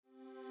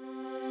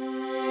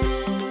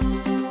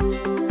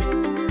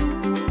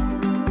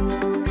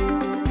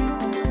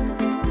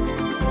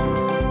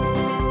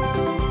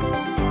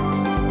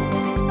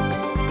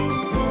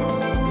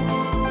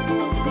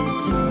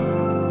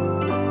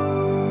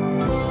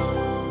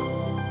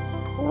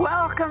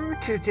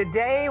Welcome to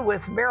Today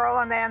with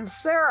Marilyn and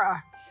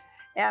Sarah.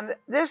 And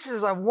this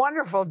is a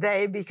wonderful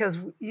day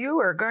because you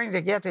are going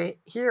to get to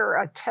hear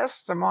a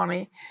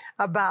testimony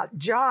about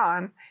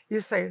John. You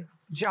say,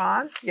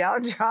 John? Yeah,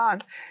 John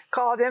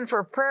called in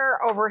for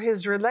prayer over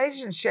his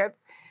relationship,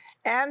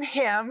 and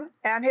him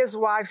and his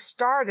wife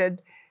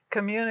started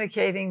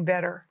communicating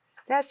better.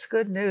 That's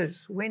good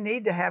news. We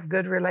need to have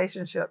good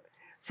relationship.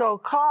 So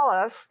call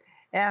us,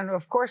 and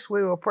of course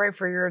we will pray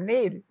for your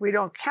need. We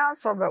don't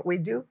counsel, but we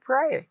do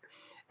pray.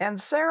 And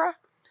Sarah,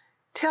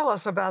 tell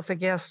us about the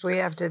guest we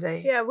have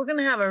today. Yeah, we're going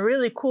to have a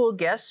really cool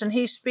guest, and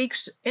he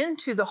speaks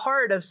into the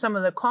heart of some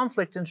of the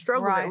conflict and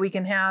struggles that we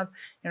can have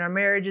in our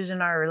marriages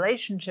and our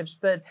relationships.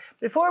 But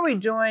before we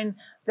join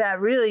that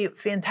really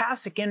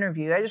fantastic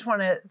interview, I just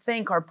want to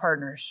thank our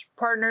partners.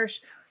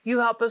 Partners, you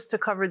help us to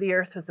cover the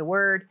earth with the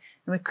word,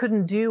 and we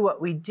couldn't do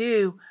what we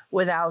do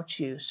without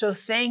you. So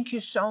thank you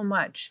so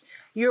much.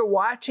 You're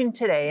watching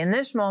today in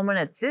this moment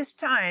at this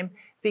time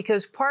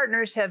because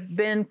partners have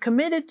been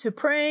committed to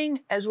praying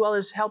as well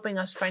as helping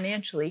us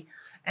financially.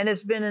 And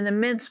it's been an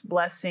immense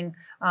blessing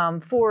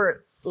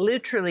for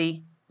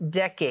literally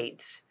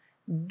decades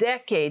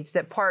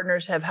that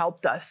partners have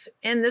helped us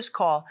in this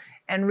call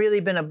and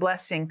really been a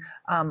blessing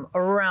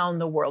around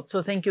the world.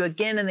 So thank you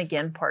again and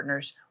again,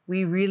 partners.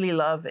 We really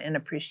love and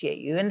appreciate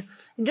you. And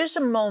in just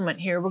a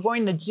moment here, we're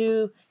going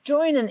to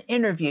join an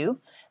interview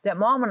that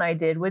Mom and I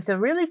did with a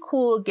really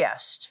cool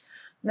guest.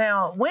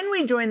 Now, when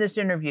we join this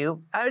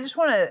interview, I just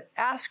want to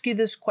ask you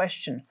this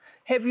question.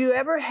 Have you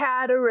ever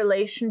had a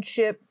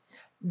relationship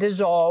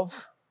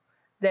dissolve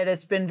that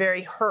it's been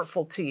very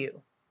hurtful to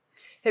you?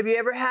 Have you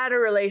ever had a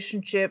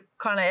relationship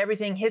kind of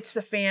everything hits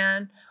the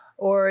fan,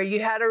 or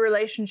you had a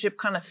relationship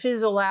kind of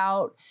fizzle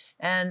out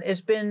and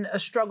it's been a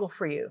struggle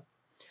for you?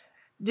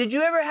 Did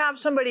you ever have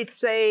somebody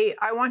say,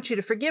 I want you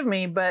to forgive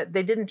me, but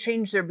they didn't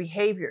change their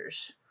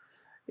behaviors?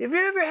 If you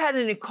ever had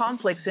any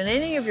conflicts in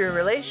any of your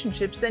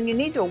relationships, then you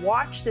need to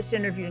watch this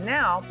interview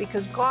now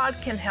because God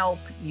can help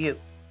you.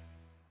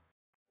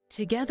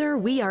 Together,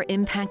 we are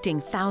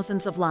impacting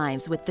thousands of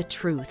lives with the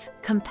truth,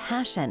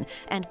 compassion,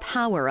 and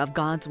power of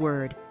God's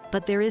Word.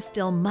 But there is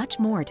still much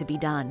more to be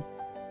done.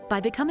 By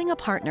becoming a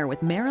partner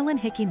with Marilyn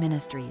Hickey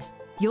Ministries,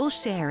 you'll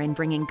share in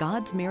bringing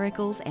God's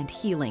miracles and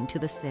healing to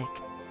the sick,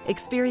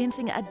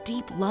 experiencing a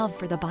deep love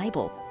for the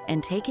Bible,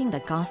 and taking the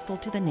gospel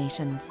to the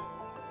nations.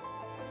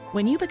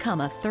 When you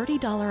become a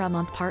 $30 a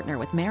month partner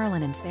with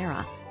Marilyn and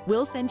Sarah,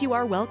 we'll send you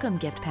our welcome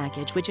gift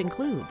package, which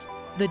includes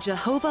the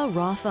Jehovah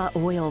Rapha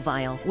oil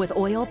vial with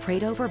oil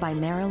prayed over by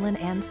Marilyn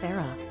and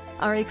Sarah,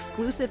 our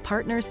exclusive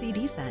partner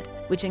CD set,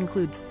 which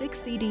includes 6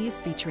 CDs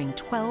featuring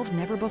 12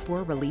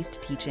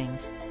 never-before-released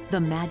teachings,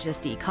 the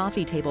Majesty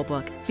coffee table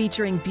book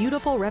featuring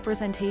beautiful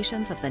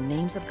representations of the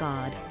names of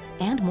God,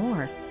 and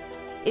more.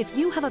 If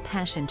you have a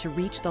passion to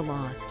reach the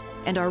lost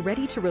and are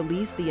ready to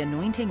release the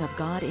anointing of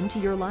God into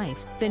your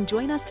life, then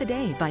join us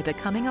today by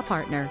becoming a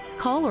partner.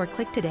 Call or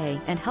click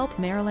today and help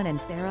Marilyn and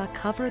Sarah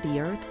cover the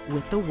earth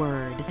with the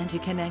Word and to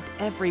connect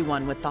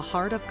everyone with the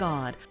heart of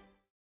God.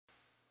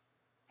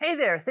 Hey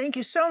there, thank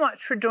you so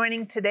much for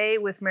joining Today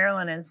with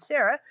Marilyn and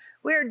Sarah.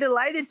 We are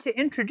delighted to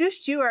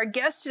introduce to you our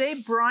guest today,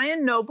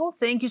 Brian Noble.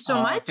 Thank you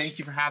so much. Thank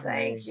you for having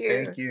me.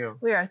 Thank you.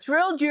 We are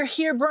thrilled you're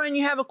here, Brian.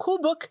 You have a cool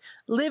book,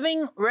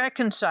 Living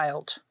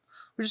Reconciled,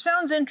 which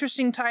sounds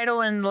interesting title,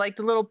 and like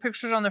the little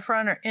pictures on the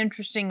front are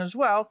interesting as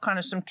well, kind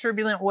of some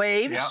turbulent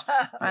waves.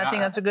 Yeah. I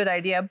think that's a good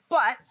idea,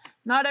 but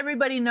not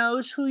everybody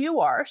knows who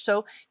you are.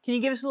 So can you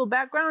give us a little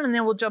background and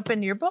then we'll jump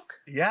into your book?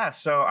 Yeah,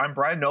 so I'm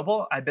Brian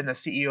Noble. I've been the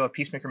CEO of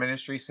Peacemaker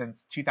Ministry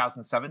since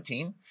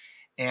 2017,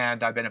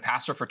 and I've been a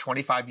pastor for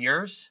 25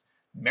 years,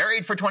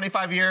 married for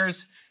 25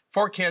 years,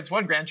 4 kids,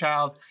 1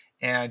 grandchild,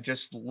 and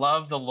just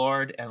love the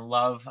Lord and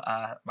love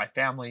my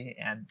family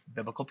and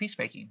biblical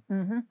peacemaking.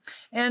 Mm-hmm.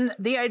 And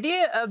the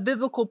idea of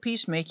biblical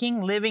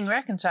peacemaking, living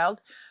reconciled,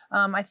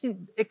 I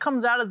think it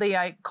comes out of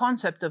the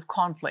concept of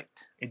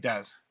conflict. It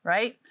does.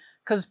 Right?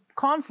 Because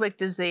conflict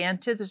is the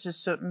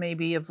antithesis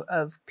maybe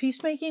of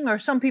peacemaking, or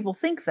some people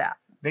think that.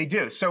 They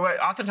do. So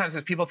oftentimes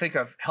as people think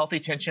of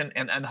healthy tension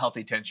and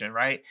unhealthy tension,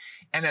 right?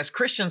 And as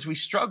Christians, we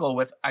struggle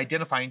with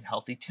identifying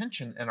healthy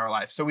tension in our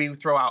life. So we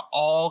throw out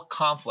all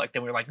conflict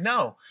and we're like,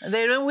 no.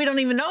 We don't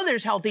even know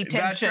there's healthy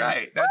tension. That's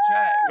right. That's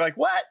right. We're like,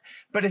 what?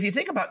 But if you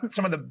think about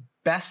some of the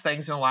best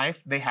things in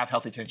life, they have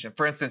healthy tension.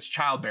 For instance,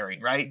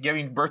 childbearing, right?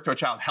 Giving birth to a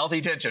child, healthy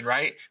tension,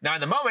 right? Now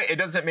in the moment, it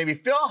doesn't maybe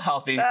feel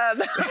healthy, but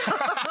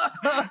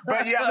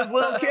you have this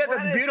little kid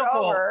that's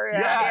beautiful.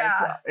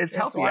 It's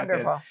healthy.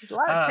 Wonderful. There's a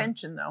lot of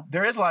tension though.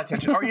 There is a lot of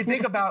tension. Or you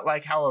think about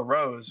like how a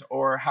rose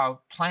or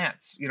how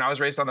plants, I was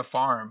raised on a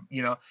farm,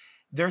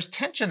 there's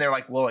tension there.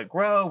 Like, will it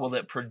grow? Will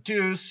it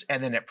produce?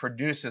 And then it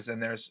produces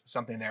and there's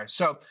something there.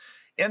 So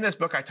in this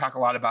book, I talk a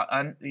lot about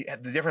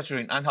the difference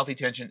between unhealthy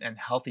tension and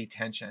healthy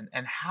tension.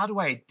 And how do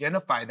I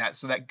identify that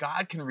so that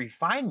God can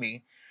refine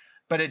me,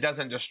 but it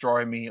doesn't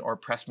destroy me or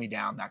press me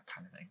down, that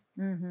kind of thing.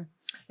 Mm-hmm.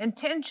 And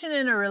tension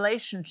in a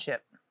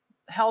relationship,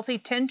 healthy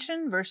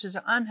tension versus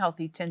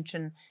unhealthy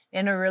tension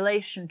in a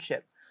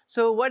relationship.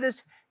 So what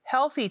does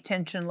healthy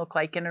tension look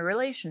like in a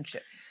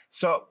relationship?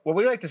 So what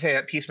we like to say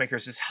at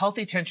Peacemakers is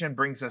healthy tension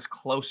brings us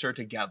closer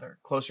together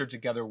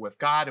with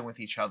God and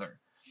with each other.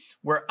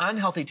 Where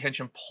unhealthy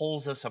tension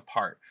pulls us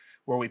apart,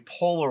 where we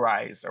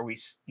polarize or we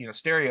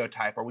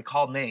stereotype or we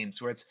call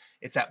names, where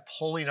it's that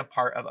pulling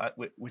apart of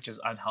which is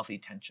unhealthy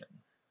tension.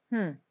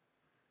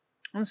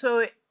 And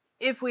so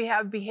if we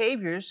have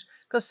behaviors,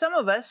 because some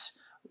of us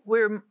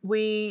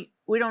we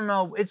don't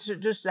know, it's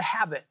just a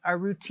habit, our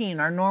routine,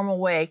 our normal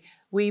way,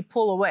 we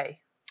pull away.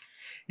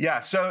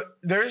 Yeah, so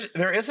there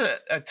is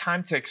a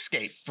time to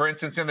escape. For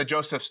instance, in the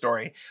Joseph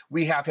story,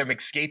 we have him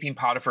escaping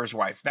Potiphar's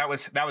wife. That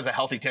was a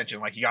healthy tension,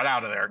 like he got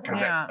out of there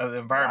because of the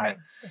environment.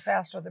 Right. The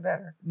faster, the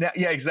better.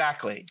 Yeah,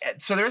 exactly.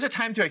 So there is a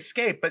time to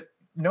escape, but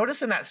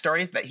notice in that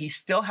story that he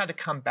still had to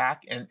come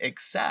back and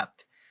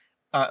accept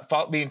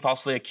being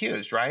falsely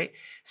accused, right?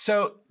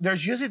 So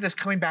there's usually this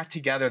coming back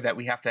together that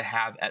we have to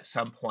have at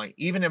some point,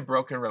 even in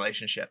broken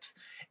relationships.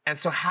 And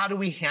so how do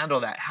we handle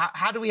that?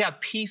 How do we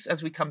have peace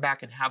as we come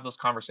back and have those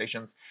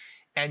conversations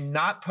and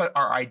not put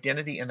our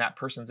identity in that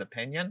person's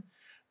opinion,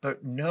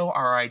 but know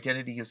our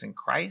identity is in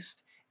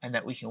Christ and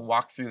that we can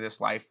walk through this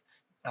life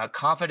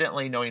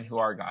confidently knowing who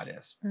our God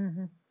is.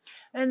 Mm-hmm.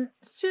 And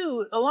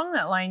Sue, along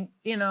that line,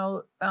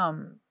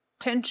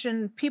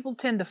 tension, people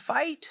tend to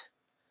fight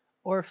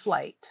or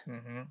flight,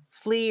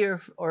 flee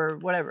or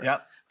whatever.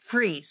 Yep.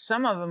 Freeze.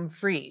 Some of them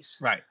freeze.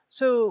 Right.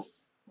 So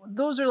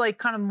those are like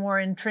kind of more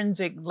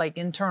intrinsic, like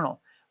internal.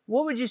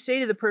 What would you say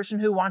to the person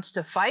who wants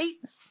to fight,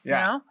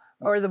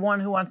 or the one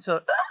who wants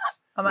to,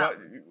 I'm out?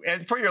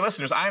 And for your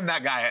listeners, I'm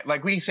that guy.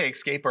 Like we say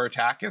escape or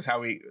attack is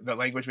the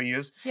language we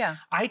use. Yeah.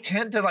 I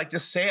tend to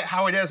just say it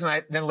how it is.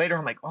 And then later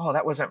I'm like, oh,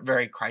 that wasn't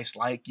very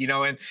Christ-like,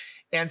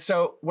 And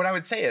so what I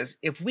would say is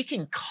if we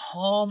can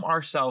calm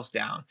ourselves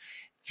down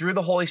through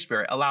the Holy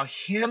Spirit, allow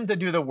him to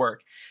do the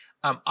work.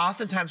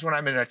 Oftentimes when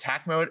I'm in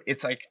attack mode,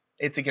 it's like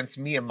it's against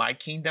me and my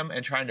kingdom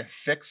and trying to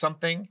fix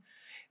something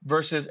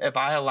versus if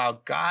I allow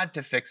God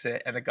to fix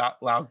it and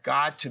allow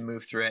God to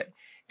move through it.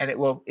 And it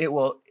will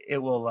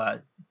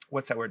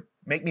what's that word?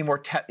 Make me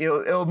more,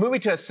 it'll move me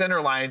to a center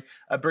line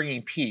of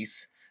bringing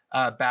peace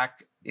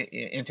back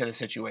into the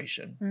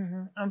situation.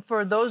 Mm-hmm. And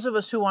for those of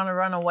us who want to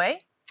run away,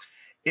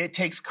 it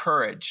takes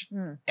courage.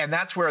 And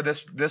that's where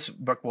this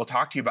book will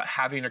talk to you about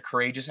having a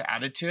courageous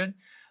attitude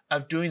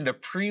of doing the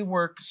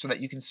pre-work so that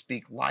you can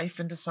speak life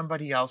into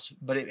somebody else,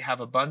 but have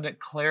abundant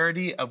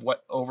clarity of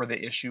what over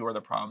the issue or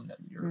the problem that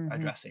you're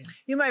addressing.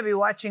 You might be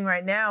watching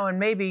right now and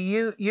maybe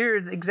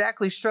you're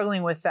exactly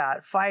struggling with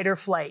that, fight or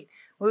flight.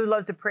 We would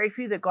love to pray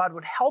for you that God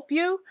would help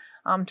you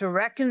to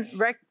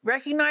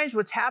recognize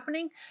what's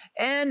happening.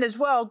 And as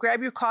well,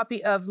 grab your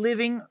copy of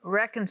Living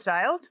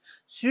Reconciled.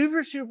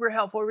 Super, super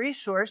helpful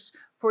resource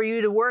for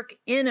you to work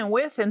in and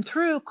with and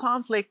through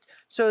conflict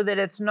so that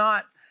it's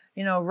not,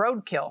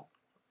 roadkill.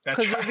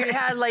 Because if you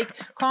had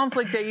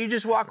conflict that you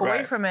just walk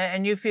away from it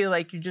and you feel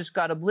like you just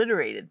got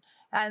obliterated.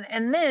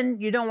 And then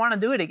you don't want to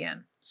do it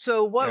again.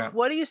 So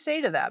what do you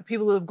say to that?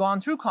 People who have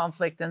gone through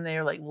conflict and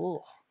they're like,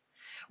 ugh.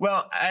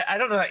 Well, I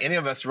don't know that any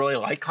of us really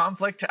like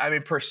conflict. I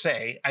mean, per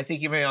se, I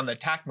think even on the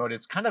attack mode,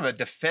 it's kind of a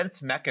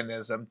defense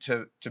mechanism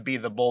to be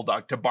the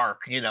bulldog, to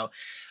bark,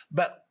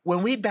 But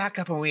when we back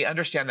up and we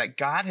understand that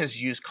God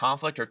has used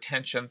conflict or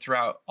tension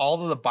throughout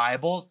all of the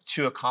Bible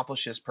to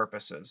accomplish his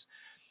purposes,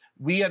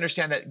 we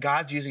understand that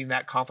God's using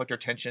that conflict or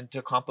tension to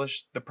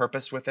accomplish the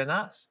purpose within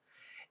us.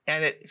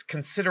 And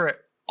consider it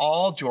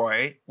all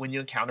joy when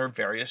you encounter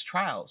various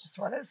trials. That's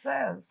what it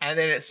says. And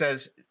then it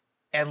says,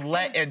 and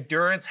let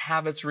endurance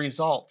have its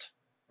result,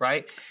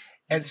 right?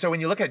 And so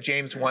when you look at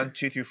James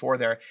 1:2-4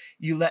 there,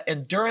 you let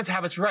endurance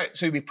have its right.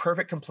 So you be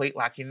perfect, complete,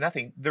 lacking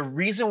nothing. The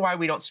reason why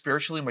we don't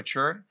spiritually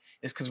mature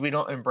is because we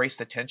don't embrace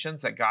the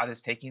tensions that God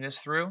is taking us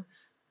through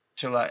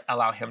to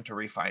allow him to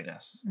refine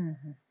us.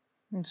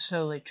 Mm-hmm. It's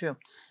totally true.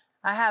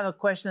 I have a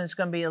question that's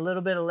going to be a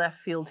little bit of left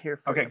field here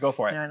for you. Okay, go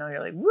for it. And I know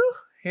you're like, woo,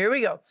 here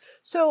we go.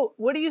 So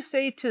what do you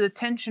say to the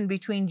tension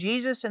between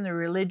Jesus and the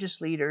religious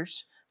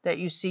leaders that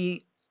you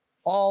see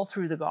all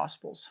through the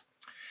Gospels?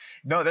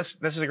 No, this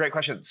is a great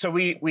question. So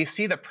we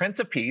see the Prince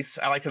of Peace.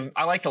 I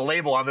like to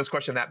label on this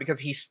question that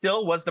because he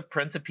still was the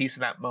Prince of Peace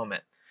in that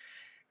moment,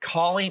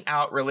 calling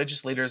out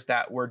religious leaders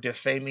that were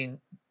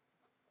defaming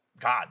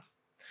God.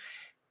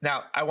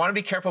 Now, I want to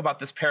be careful about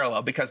this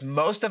parallel because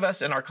most of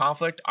us in our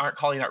conflict aren't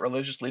calling out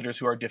religious leaders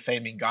who are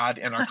defaming God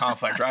in our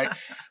conflict, right?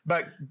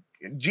 But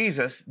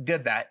Jesus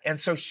did that. And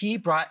so he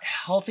brought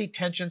healthy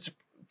tensions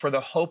for the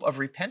hope of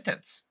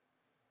repentance.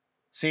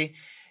 See,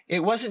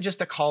 it wasn't just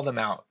to call them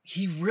out.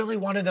 He really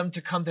wanted them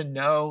to come to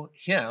know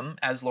him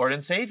as Lord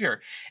and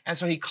Savior. And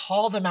so he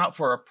called them out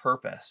for a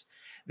purpose.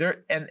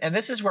 And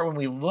this is where when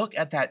we look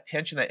at that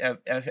tension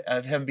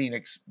of him being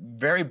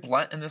very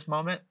blunt in this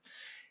moment,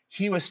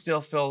 he was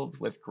still filled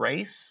with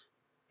grace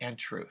and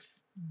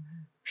truth,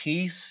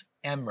 peace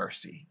and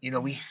mercy.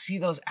 We see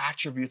those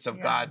attributes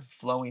of God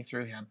flowing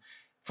through him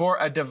for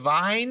a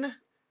divine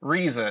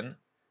reason,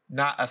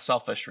 not a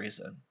selfish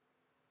reason.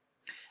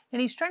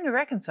 And he's trying to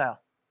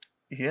reconcile.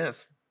 He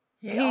is.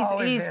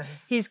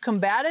 He's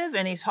combative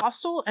and he's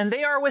hostile, and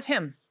they are with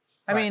him.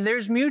 I mean,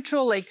 there's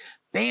mutual, like,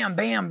 bam,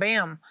 bam,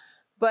 bam.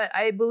 But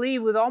I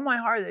believe with all my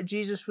heart that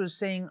Jesus was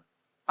saying,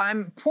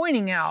 I'm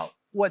pointing out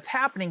what's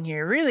happening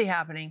here, really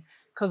happening,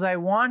 because I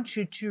want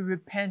you to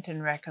repent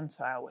and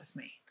reconcile with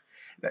me.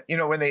 You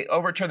know, when they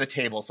overturn the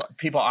tables,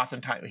 people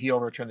oftentimes, he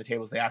overturned the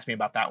tables, they ask me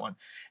about that one.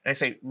 And I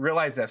say,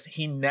 realize this,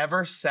 he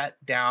never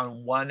set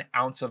down 1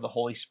 ounce of the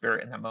Holy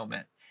Spirit in that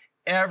moment.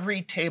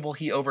 Every table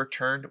he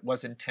overturned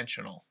was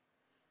intentional.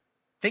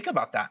 Think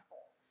about that.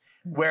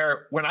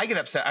 Where when I get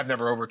upset, I've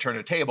never overturned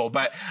a table,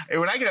 but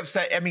when I get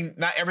upset, I mean,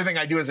 not everything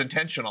I do is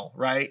intentional,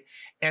 right?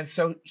 And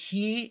so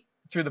he,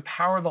 through the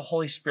power of the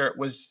Holy Spirit,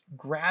 was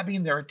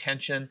grabbing their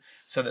attention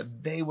so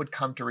that they would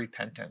come to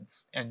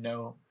repentance and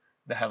know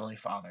the Heavenly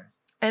Father.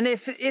 And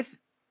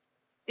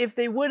if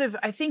they would have,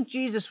 I think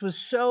Jesus was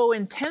so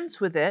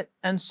intense with it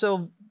and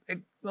so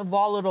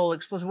volatile,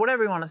 explosive,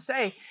 whatever you want to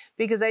say,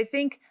 because I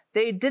think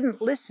they didn't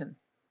listen.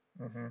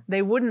 Mm-hmm.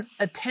 They wouldn't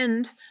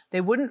attend,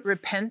 they wouldn't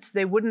repent,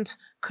 they wouldn't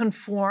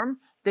conform,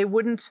 they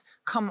wouldn't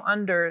come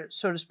under,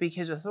 so to speak,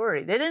 his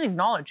authority. They didn't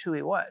acknowledge who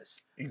he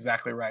was.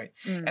 Exactly right.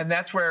 And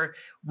that's where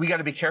we got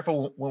to be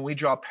careful when we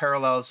draw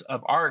parallels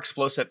of our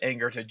explosive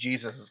anger to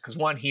Jesus, because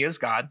 1, he is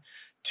God.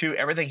 2,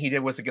 everything he did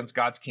was against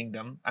God's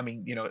kingdom. I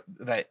mean, you know,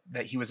 that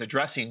he was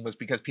addressing was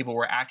because people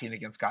were acting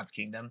against God's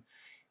kingdom.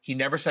 He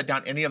never set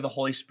down any of the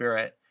Holy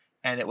Spirit,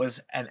 and it was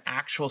an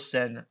actual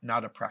sin,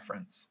 not a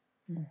preference.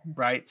 Mm-hmm.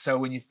 Right? So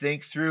when you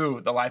think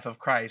through the life of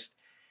Christ,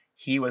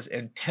 he was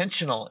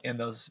intentional in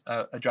those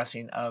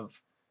addressing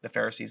of the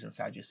Pharisees and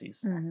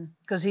Sadducees.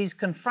 Because he's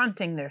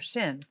confronting their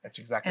sin. That's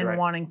exactly right. And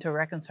wanting to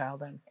reconcile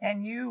them.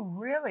 And you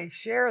really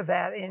share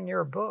that in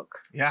your book.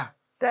 Yeah.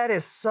 That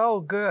is so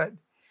good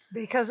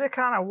because it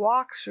kind of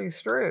walks you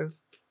through.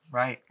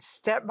 Right.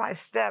 Step by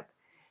step.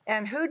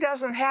 And who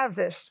doesn't have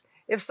this?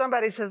 If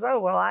somebody says, oh,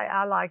 well,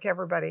 I like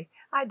everybody,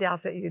 I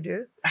doubt that you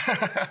do.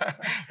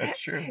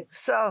 That's true.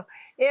 So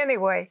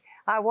anyway,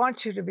 I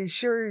want you to be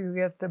sure you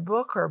get the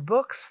book or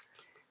books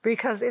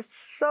because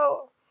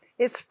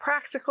it's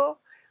practical,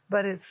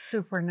 but it's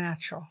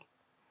supernatural.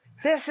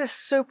 This is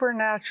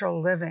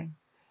supernatural living.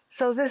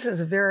 So this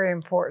is very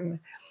important.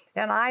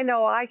 And I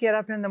know I get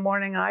up in the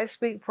morning, I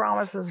speak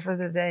promises for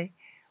the day.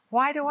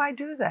 Why do I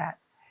do that?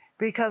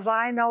 Because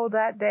I know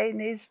that day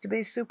needs to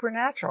be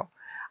supernatural.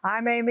 I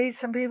may meet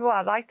some people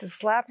I'd like to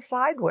slap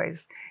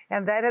sideways,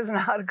 and that is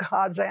not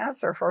God's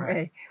answer for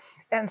me.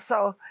 And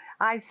so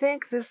I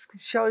think this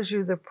shows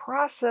you the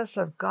process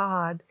of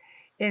God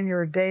in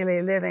your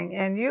daily living,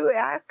 and you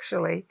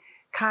actually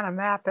kind of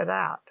map it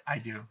out. I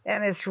do.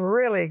 And it's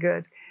really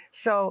good.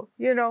 So,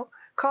 you know,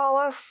 call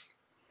us,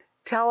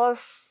 tell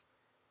us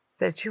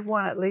that you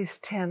want at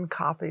least 10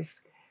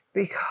 copies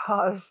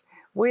because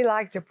we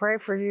like to pray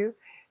for you,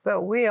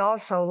 but we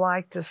also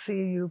like to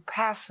see you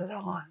pass it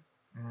on.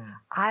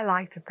 I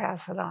like to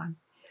pass it on.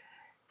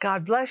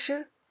 God bless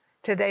you.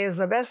 Today is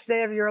the best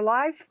day of your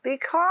life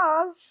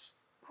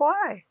because,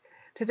 why?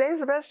 Today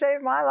is the best day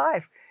of my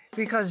life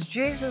because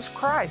Jesus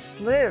Christ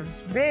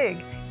lives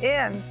big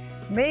in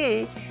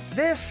me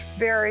this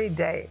very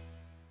day.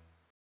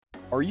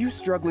 Are you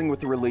struggling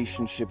with a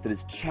relationship that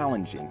is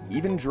challenging,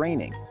 even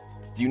draining?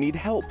 Do you need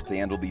help to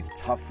handle these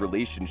tough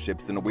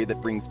relationships in a way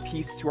that brings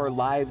peace to our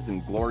lives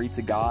and glory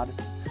to God?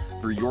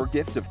 For your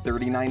gift of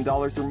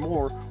 $39 or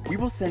more, we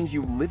will send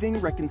you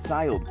Living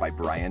Reconciled by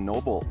Brian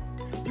Noble.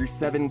 Through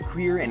 7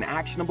 clear and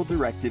actionable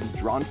directives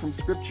drawn from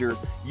Scripture,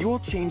 you will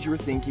change your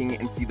thinking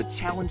and see the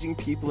challenging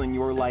people in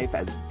your life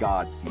as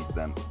God sees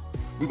them.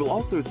 We will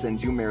also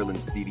send you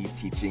Marilyn's CD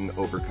teaching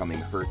Overcoming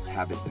Hurts,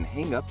 Habits, and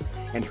Hang-Ups,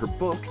 and her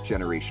book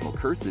Generational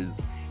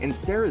Curses, and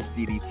Sarah's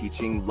CD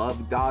teaching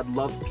Love God,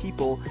 Love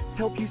People to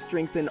help you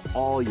strengthen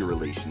all your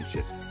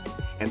relationships.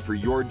 And for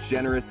your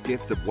generous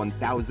gift of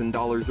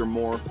 $1,000 or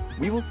more,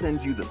 we will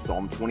send you the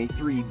Psalm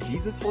 23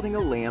 Jesus Holding a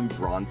Lamb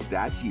bronze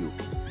statue.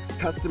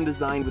 Custom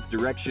designed with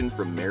direction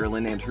from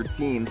Marilyn and her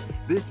team,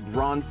 this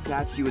bronze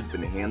statue has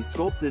been hand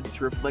sculpted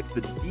to reflect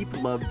the deep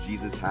love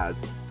Jesus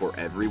has for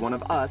every one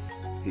of us,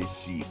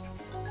 his sheep.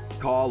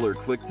 Call or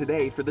click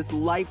today for this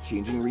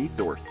life-changing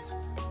resource.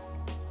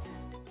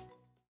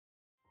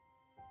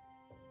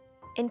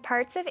 In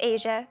parts of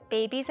Asia,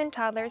 babies and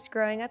toddlers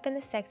growing up in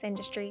the sex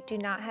industry do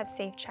not have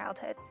safe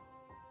childhoods.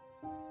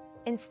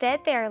 Instead,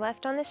 they are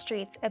left on the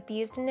streets,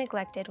 abused and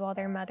neglected while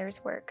their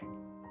mothers work.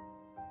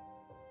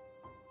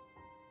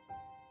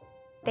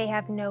 They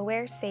have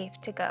nowhere safe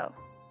to go.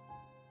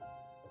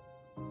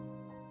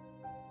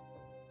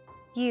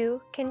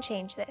 You can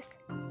change this.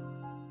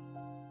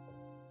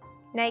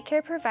 Night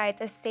Care provides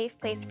a safe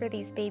place for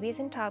these babies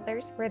and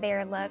toddlers where they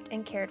are loved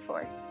and cared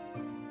for.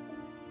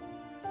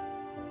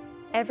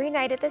 Every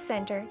night at the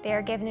center, they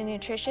are given a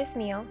nutritious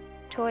meal,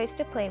 toys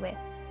to play with,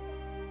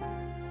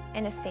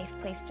 and a safe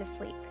place to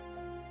sleep.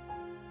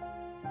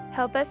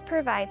 Help us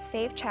provide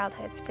safe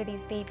childhoods for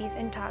these babies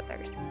and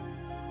toddlers.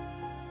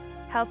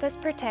 Help us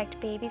protect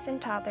babies and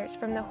toddlers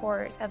from the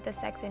horrors of the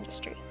sex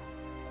industry.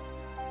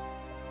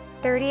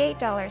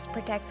 $38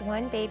 protects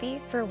one baby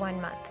for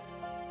 1 month.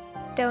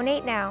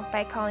 Donate now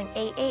by calling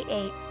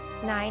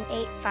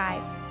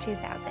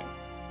 888-985-2000.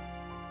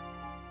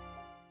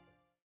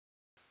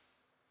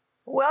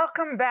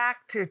 Welcome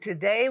back to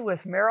Today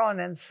with Marilyn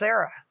and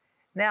Sarah.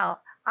 Now,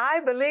 I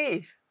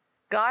believe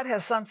God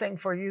has something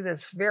for you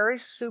that's very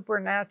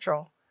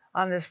supernatural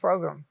on this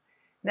program.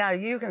 Now,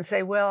 you can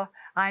say, well,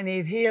 I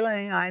need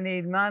healing, I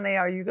need money,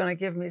 are you going to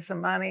give me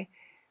some money?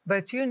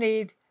 But you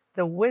need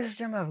the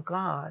wisdom of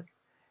God,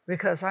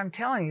 because I'm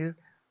telling you,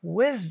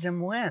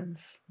 wisdom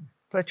wins.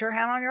 Put your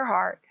hand on your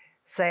heart,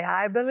 say,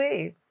 I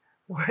believe,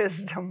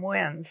 wisdom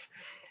wins.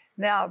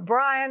 Now,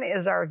 Brian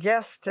is our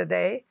guest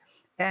today,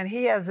 and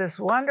he has this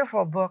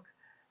wonderful book,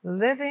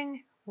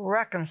 Living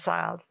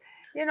Reconciled.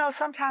 You know,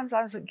 sometimes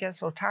I get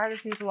so tired of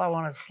people, I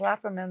want to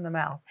slap them in the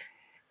mouth.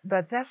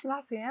 But that's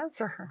not the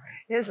answer,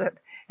 is it?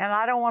 And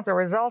I don't want the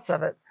results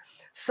of it.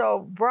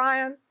 So,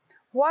 Brian,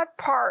 what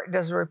part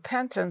does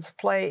repentance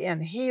play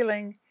in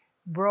healing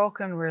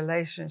broken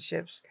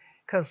relationships?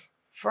 Because,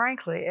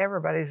 frankly,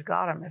 everybody's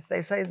got them. If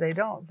they say they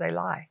don't, they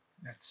lie.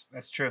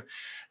 That's true.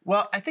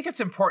 Well, I think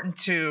it's important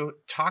to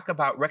talk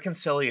about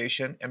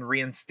reconciliation and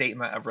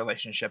reinstatement of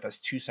relationship as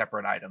two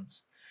separate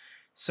items.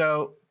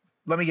 So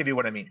let me give you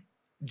what I mean.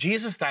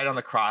 Jesus died on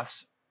the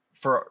cross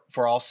for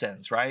all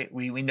sins, right?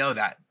 We know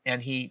that.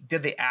 And he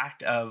did the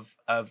act of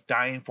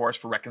dying for us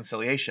for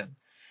reconciliation.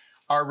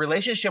 Our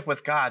relationship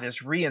with God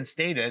is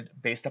reinstated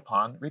based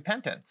upon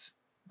repentance,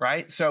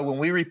 right? So when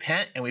we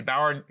repent and we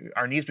bow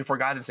our knees before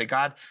God and say,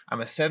 God, I'm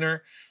a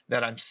sinner,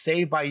 that I'm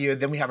saved by you,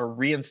 then we have a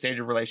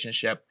reinstated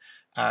relationship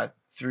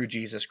through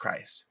Jesus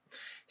Christ.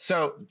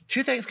 So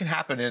two things can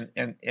happen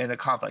in a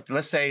conflict.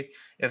 Let's say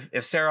if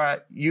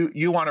Sarah,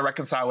 you want to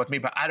reconcile with me,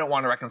 but I don't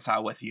want to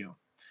reconcile with you.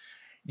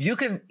 You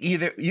can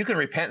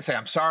repent and say,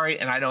 I'm sorry,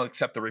 and I don't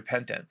accept the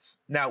repentance.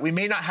 Now, we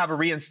may not have a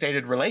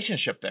reinstated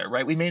relationship there,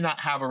 right? We may not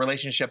have a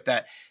relationship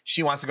that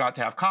she wants to go out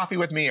to have coffee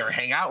with me or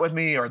hang out with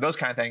me or those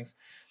kind of things,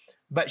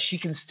 but she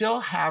can still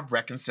have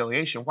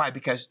reconciliation. Why?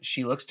 Because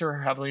she looks to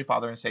her Heavenly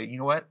Father and say, you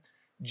know what?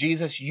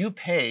 Jesus, you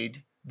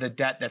paid the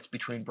debt that's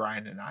between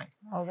Brian and I.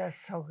 Oh, that's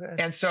so good.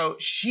 And so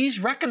she's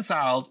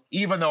reconciled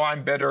even though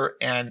I'm bitter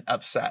and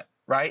upset,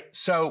 right?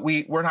 So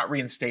we're not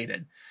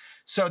reinstated.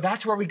 So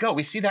that's where we go.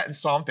 We see that in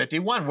Psalm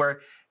 51, where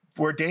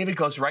David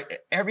goes, right,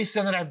 every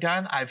sin that I've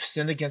done, I've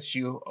sinned against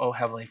you, O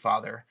Heavenly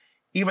Father,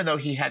 even though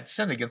he had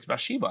sinned against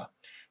Bathsheba.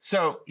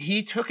 So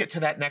he took it to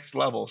that next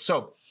level.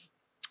 So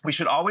we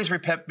should always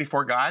repent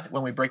before God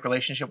when we break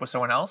relationship with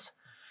someone else.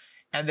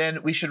 And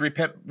then we should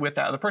repent with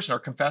that other person or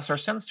confess our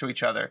sins to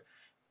each other.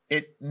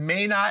 It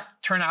may not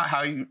turn out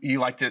how you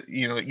like to,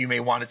 you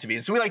may want it to be.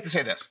 And so we like to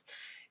say this.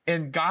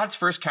 In God's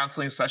first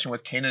counseling session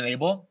with Cain and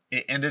Abel,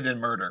 it ended in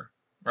murder,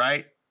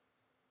 right?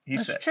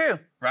 That's true.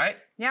 Right?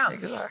 Yeah.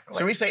 Exactly.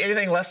 So we say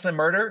anything less than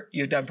murder,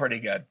 you've done pretty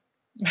good.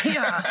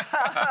 Yeah.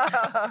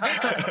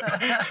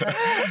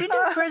 Do you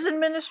do prison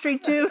ministry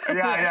too?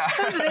 Yeah.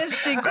 That's an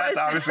interesting question. That's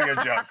obviously a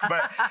joke.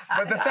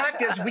 But the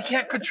fact is, we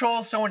can't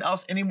control someone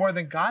else any more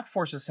than God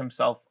forces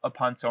himself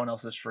upon someone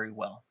else's free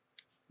will.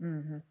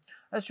 Mm-hmm.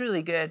 That's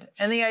really good.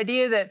 And the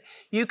idea that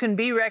you can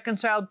be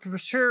reconciled, for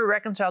sure,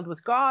 reconciled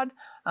with God.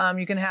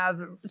 You can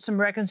have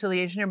some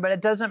reconciliation here, but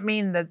it doesn't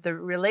mean that the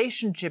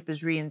relationship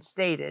is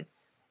reinstated.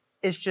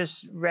 It's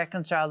just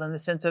reconciled in the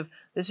sense of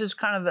this is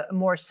kind of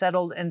more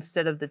settled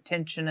instead of the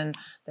tension and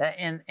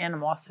the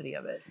animosity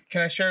of it.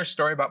 Can I share a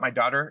story about my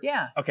daughter?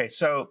 Yeah. Okay,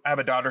 so I have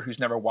a daughter who's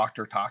never walked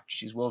or talked.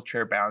 She's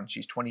wheelchair bound.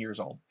 She's 20 years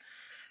old.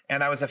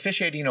 And I was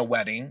officiating a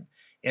wedding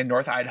in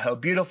North Idaho,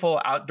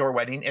 beautiful outdoor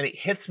wedding. And it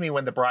hits me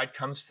when the bride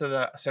comes to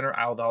the center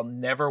aisle that I'll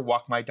never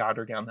walk my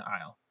daughter down the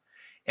aisle.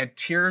 And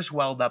tears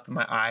welled up in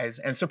my eyes.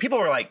 And so people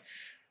were like,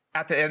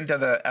 at the end of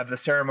the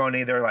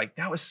ceremony, they're like,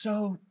 that was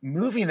so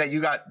moving that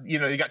you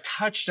got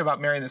touched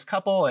about marrying this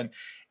couple. And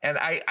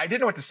I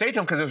didn't know what to say to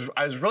them because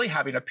I was really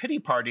having a pity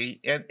party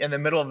in the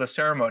middle of the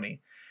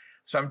ceremony.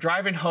 So I'm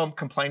driving home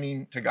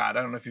complaining to God.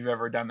 I don't know if you've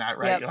ever done that,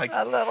 right? Yep, Like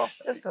a little,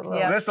 just a little.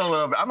 Yep. Just a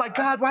little bit. I'm like,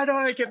 God, why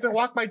don't I get to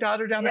walk my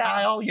daughter down the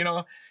aisle?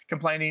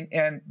 Complaining.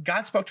 And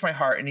God spoke to my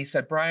heart and he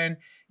said, Brian,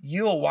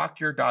 you will walk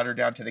your daughter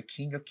down to the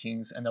King of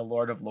Kings and the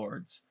Lord of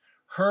Lords.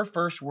 Her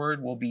first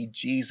word will be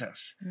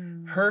Jesus.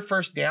 Her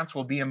first dance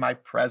will be in my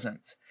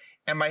presence.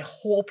 And my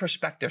whole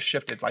perspective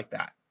shifted like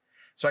that.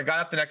 So I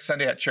got up the next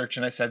Sunday at church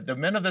and I said, the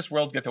men of this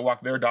world get to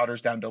walk their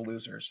daughters down to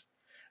losers.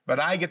 But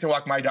I get to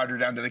walk my daughter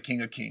down to the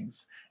King of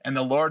Kings and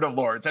the Lord of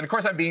Lords. And of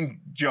course I'm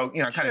being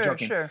kind of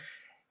joking. Sure.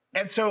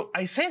 And so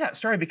I say that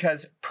story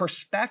because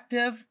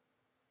perspective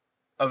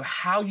of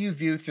how you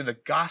view through the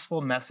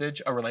gospel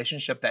message a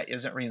relationship that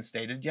isn't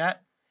reinstated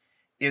yet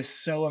is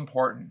so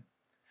important.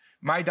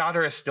 My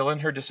daughter is still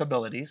in her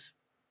disabilities,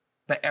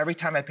 but every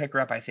time I pick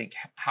her up, I think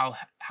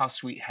how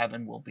sweet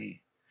heaven will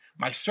be.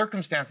 My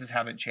circumstances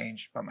haven't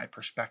changed, but my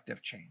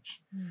perspective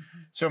changed.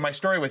 So my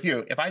story with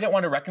you, if I don't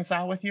want to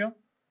reconcile with you,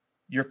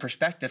 your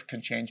perspective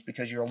can change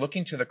because you're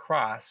looking to the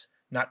cross,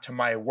 not to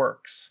my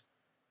works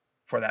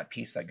for that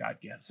peace that God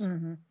gives.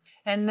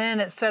 And then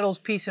it settles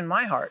peace in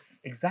my heart.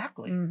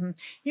 Exactly.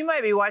 You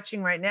might be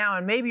watching right now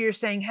and maybe you're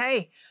saying,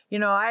 hey, you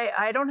know,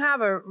 I don't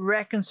have a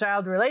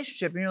reconciled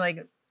relationship. And you're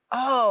like,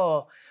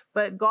 oh,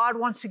 but God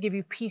wants to give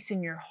you peace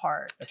in your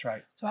heart. That's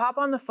right. So hop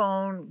on the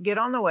phone, get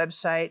on the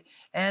website,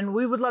 and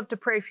we would love to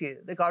pray for you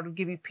that God would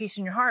give you peace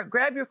in your heart.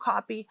 Grab your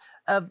copy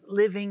of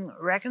Living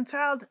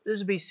Reconciled. This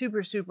would be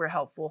super, super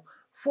helpful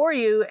for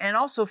you and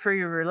also for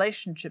your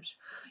relationships.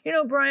 You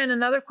know, Brian,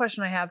 another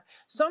question I have,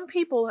 some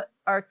people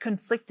are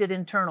conflicted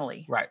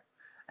internally. Right.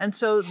 And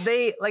so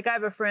they, like I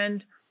have a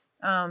friend,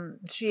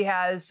 she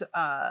has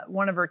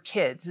one of her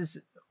kids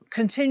is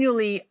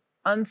continually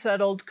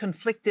unsettled,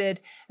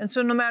 conflicted. And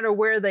so no matter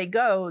where they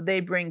go,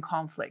 they bring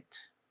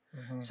conflict.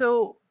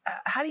 So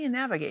how do you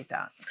navigate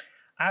that?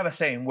 I have a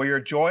saying, where your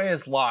joy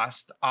is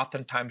lost,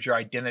 oftentimes your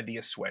identity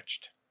is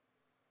switched.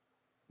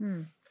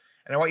 And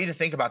I want you to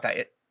think about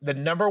that. The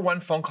number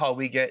one phone call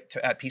we get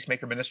at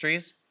Peacemaker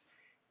Ministries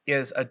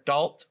is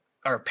adult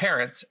or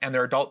parents and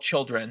their adult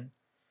children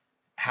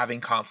having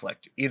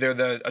conflict. Either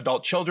the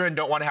adult children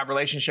don't want to have a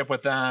relationship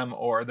with them,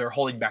 or they're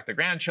holding back their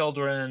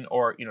grandchildren,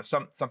 or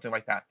something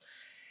like that.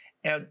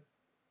 And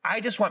I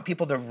just want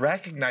people to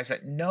recognize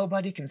that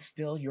nobody can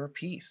steal your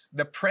peace.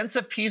 The Prince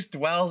of Peace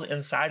dwells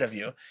inside of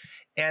you.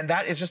 And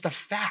that is just a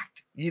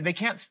fact. They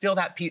can't steal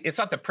that peace. It's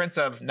not the Prince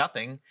of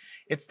nothing.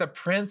 It's the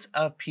Prince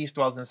of Peace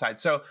dwells inside.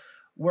 So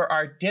where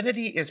our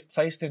identity is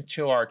placed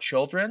into our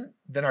children,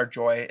 then our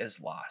joy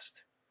is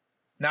lost.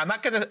 Now, I'm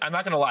not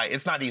gonna lie.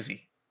 It's not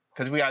easy,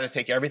 because we got to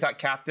take every thought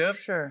captive.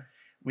 Sure.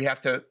 We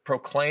have to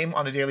proclaim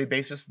on a daily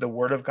basis the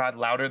word of God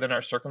louder than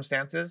our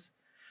circumstances.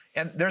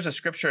 And there's a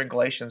scripture in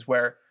Galatians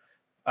where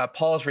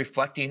Paul is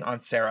reflecting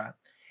on Sarah.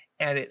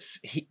 And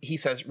he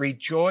says,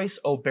 "Rejoice,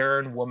 O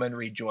barren woman,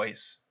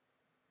 rejoice.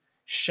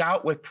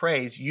 Shout with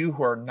praise, you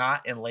who are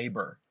not in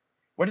labor."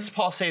 What does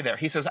Paul say there?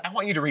 He says, I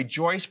want you to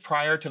rejoice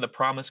prior to the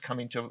promise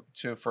coming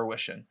to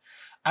fruition.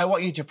 I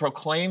want you to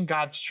proclaim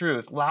God's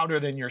truth louder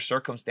than your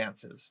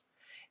circumstances.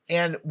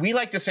 And we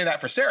like to say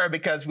that for Sarah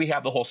because we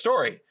have the whole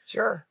story.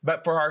 Sure.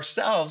 But for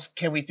ourselves,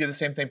 can we do the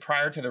same thing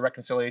prior to the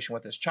reconciliation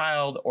with this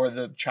child or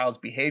the child's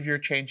behavior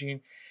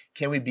changing?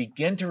 Can we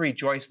begin to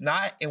rejoice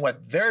not in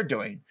what they're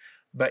doing,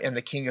 but in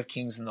the King of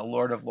Kings and the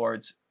Lord of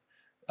Lords,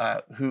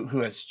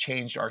 who has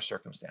changed our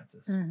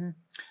circumstances?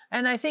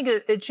 And I think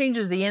it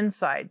changes the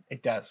inside.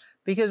 It does.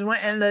 Because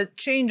and the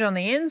change on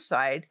the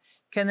inside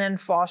can then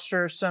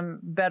foster some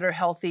better,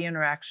 healthy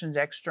interactions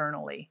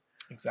externally.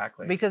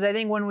 Exactly. Because I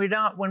think when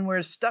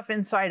we're stuff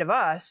inside of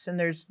us and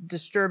there's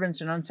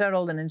disturbance and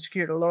unsettled and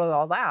insecure,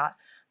 all that,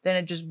 then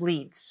it just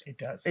bleeds. It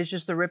does. It's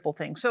just the ripple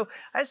thing. So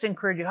I just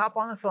encourage you, hop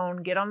on the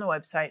phone, get on the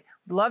website.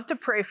 Love to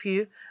pray for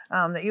you,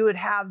 that you would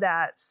have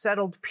that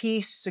settled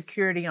peace,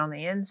 security on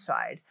the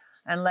inside,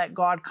 and let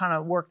God kind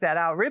of work that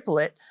out, ripple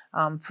it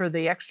for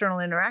the external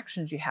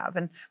interactions you have.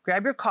 And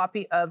grab your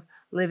copy of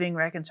Living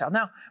Reconciled.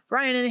 Now,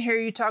 Brian, in here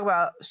you talk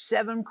about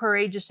 7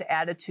 courageous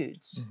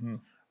attitudes.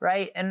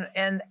 Right?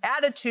 And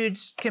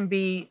attitudes can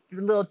be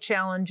a little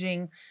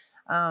challenging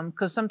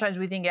because sometimes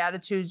we think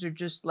attitudes are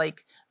just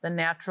like the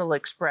natural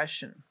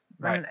expression.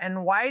 Right.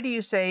 And why do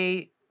you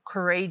say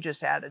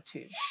courageous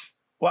attitudes?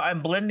 Well,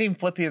 I'm blending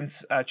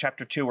Philippians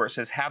chapter 2, where it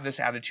says, have this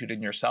attitude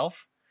in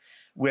yourself,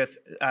 with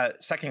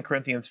 2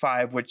 Corinthians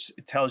 5, which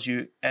tells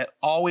you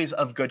always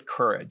of good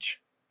courage.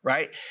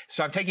 Right?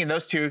 So I'm taking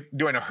those two,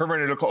 doing a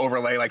hermeneutical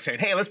overlay, like saying,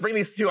 hey, let's bring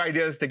these two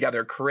ideas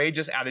together,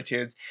 courageous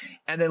attitudes.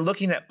 And then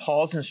looking at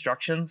Paul's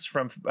instructions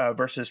from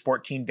verses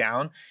 14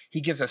 down, he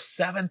gives us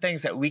 7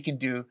 things that we can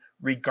do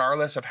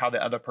regardless of how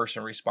the other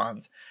person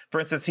responds.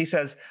 For instance, he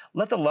says,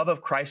 let the love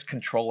of Christ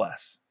control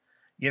us,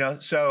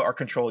 or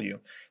control you.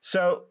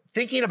 So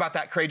thinking about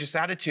that courageous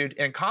attitude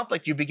in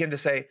conflict, you begin to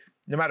say,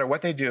 no matter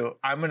what they do,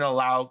 I'm going to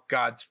allow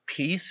God's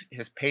peace,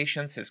 his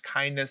patience, his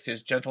kindness,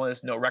 his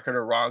gentleness, no record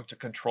of wrong to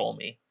control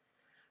me.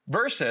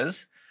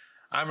 Versus,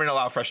 I'm going to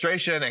allow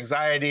frustration,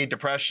 anxiety,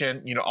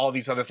 depression, all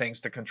these other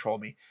things to control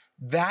me.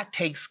 That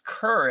takes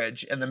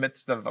courage in the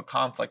midst of a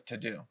conflict to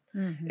do,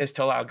 is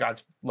to allow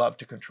God's love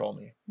to control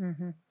me.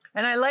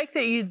 And I like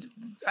that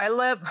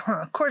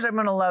of course, I'm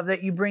going to love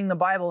that you bring the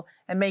Bible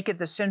and make it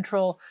the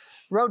central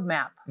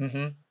roadmap.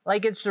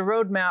 Like it's the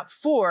roadmap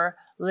for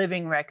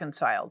living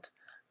reconciled.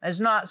 It's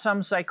not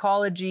some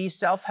psychology,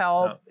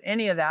 self-help,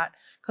 any of that,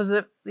 because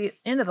the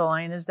end of the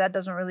line is that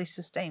doesn't really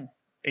sustain.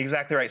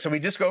 Exactly right. So we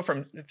just go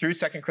through 2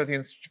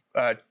 Corinthians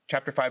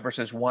chapter 5,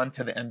 verses 1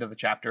 to the end of the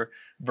chapter,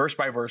 verse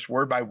by verse,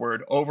 word by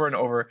word, over and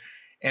over,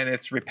 and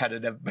it's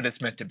repetitive, but it's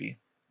meant to be.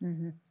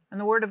 And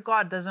the word of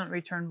God doesn't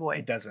return void.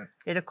 It doesn't.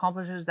 It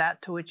accomplishes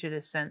that to which it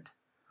is sent.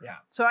 Yeah.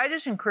 So I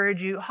just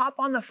encourage you, hop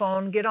on the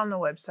phone, get on the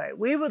website.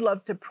 We would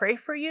love to pray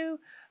for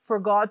you, for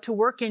God to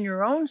work in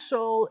your own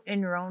soul, in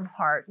your own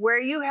heart. Where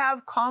you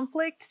have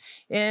conflict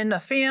in a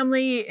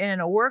family, in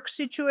a work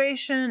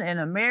situation, in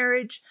a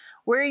marriage,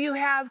 where you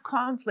have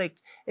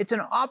conflict, it's an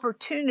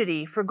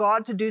opportunity for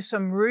God to do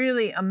some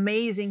really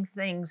amazing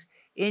things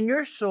in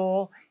your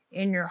soul,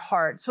 in your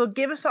heart. So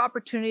give us the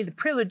opportunity, the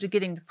privilege of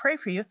getting to pray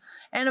for you.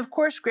 And of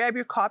course, grab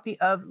your copy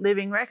of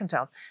Living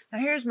Reconciled. Now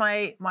here's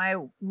my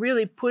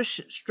really push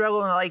struggle.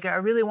 Like, I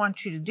really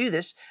want you to do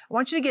this. I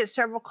want you to get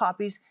several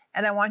copies,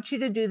 and I want you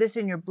to do this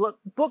in your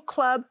book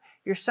club,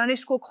 your Sunday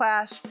school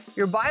class,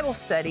 your Bible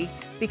study,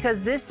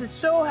 because this is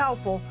so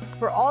helpful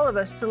for all of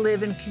us to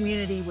live in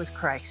community with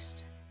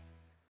Christ.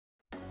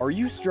 Are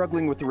you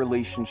struggling with a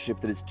relationship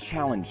that is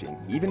challenging,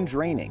 even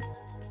draining?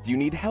 Do you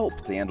need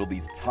help to handle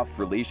these tough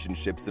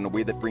relationships in a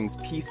way that brings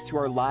peace to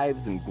our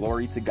lives and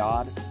glory to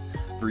God?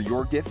 For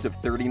your gift of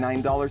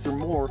 $39 or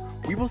more,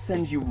 we will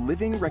send you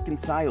Living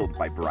Reconciled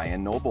by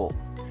Brian Noble.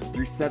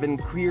 Through 7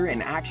 clear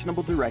and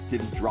actionable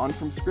directives drawn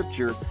from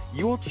Scripture,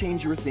 you will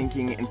change your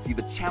thinking and see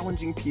the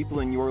challenging people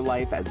in your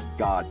life as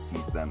God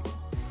sees them.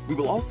 We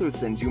will also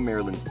send you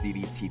Marilyn's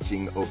CD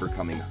teaching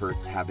Overcoming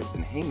Hurts, Habits,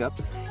 and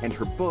Hangups, and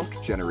her book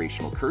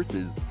Generational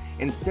Curses,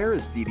 and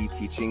Sarah's CD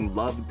teaching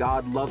Love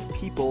God, Love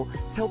People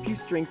to help you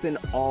strengthen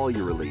all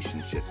your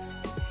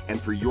relationships. And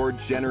for your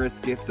generous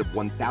gift of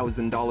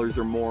 $1,000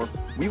 or more,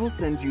 we will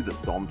send you the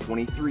Psalm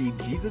 23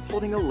 Jesus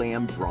Holding a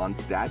Lamb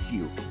bronze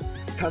statue.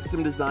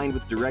 Custom designed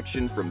with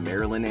direction from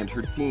Marilyn and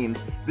her team,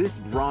 this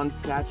bronze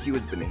statue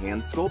has been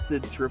hand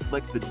sculpted to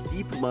reflect the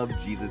deep love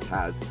Jesus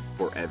has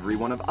for every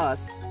one of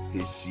us,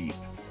 his sheep.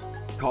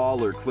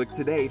 Call or click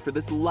today for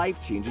this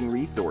life-changing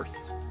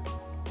resource.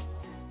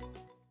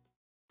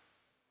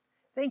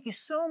 Thank you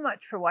so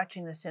much for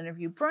watching this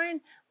interview.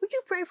 Brian, would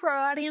you pray for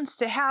our audience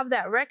to have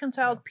that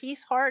reconciled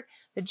peace heart,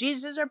 that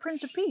Jesus is our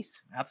Prince of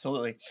Peace?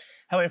 Absolutely.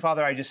 Heavenly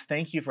Father, I just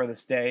thank you for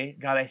this day.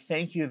 God, I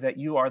thank you that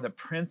you are the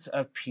Prince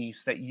of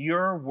Peace, that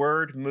your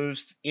word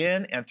moves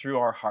in and through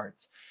our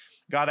hearts.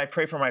 God, I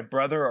pray for my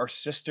brother or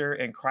sister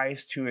in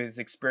Christ who is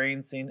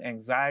experiencing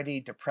anxiety,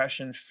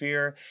 depression,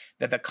 fear,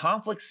 that the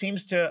conflict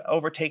seems to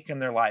overtake in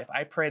their life.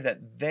 I pray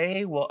that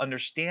they will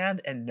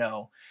understand and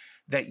know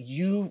that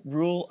you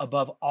rule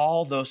above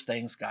all those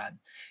things, God.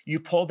 You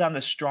pull down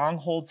the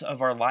strongholds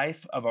of our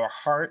life, of our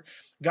heart.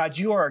 God,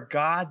 you are a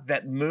God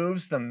that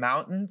moves the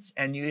mountains,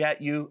 and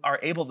yet you are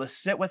able to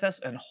sit with us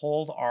and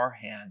hold our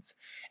hands.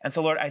 And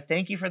so, Lord, I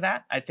thank you for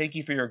that. I thank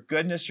you for your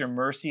goodness, your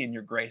mercy, and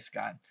your grace,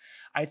 God.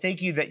 I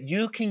thank you that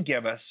you can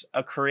give us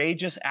a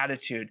courageous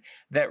attitude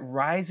that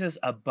rises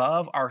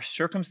above our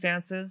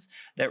circumstances,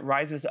 that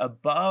rises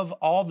above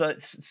all the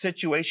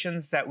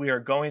situations that we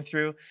are going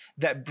through,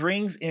 that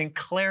brings in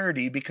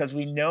clarity because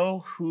we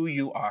know who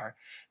you are,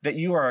 that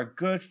you are a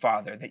good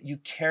Father, that you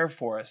care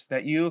for us,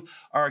 that you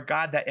are a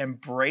God that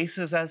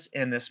embraces us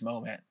in this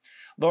moment.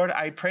 Lord,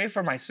 I pray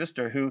for my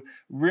sister who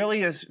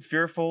really is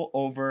fearful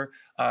over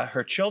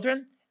her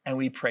children, and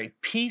we pray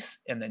peace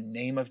in the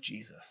name of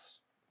Jesus.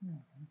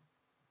 Mm-hmm.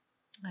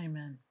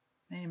 Amen.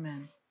 Amen.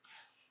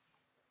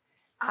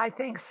 I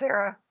think,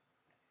 Sarah,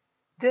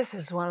 this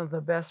is one of the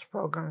best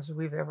programs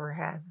we've ever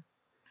had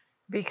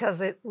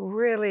because it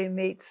really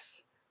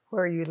meets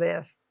where you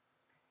live.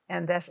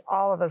 And that's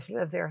all of us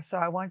live there. So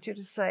I want you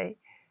to say,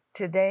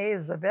 today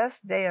is the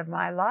best day of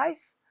my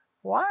life.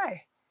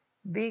 Why?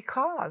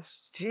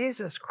 Because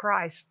Jesus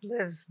Christ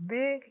lives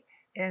big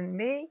in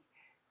me.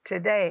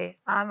 Today,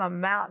 I'm a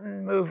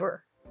mountain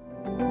mover.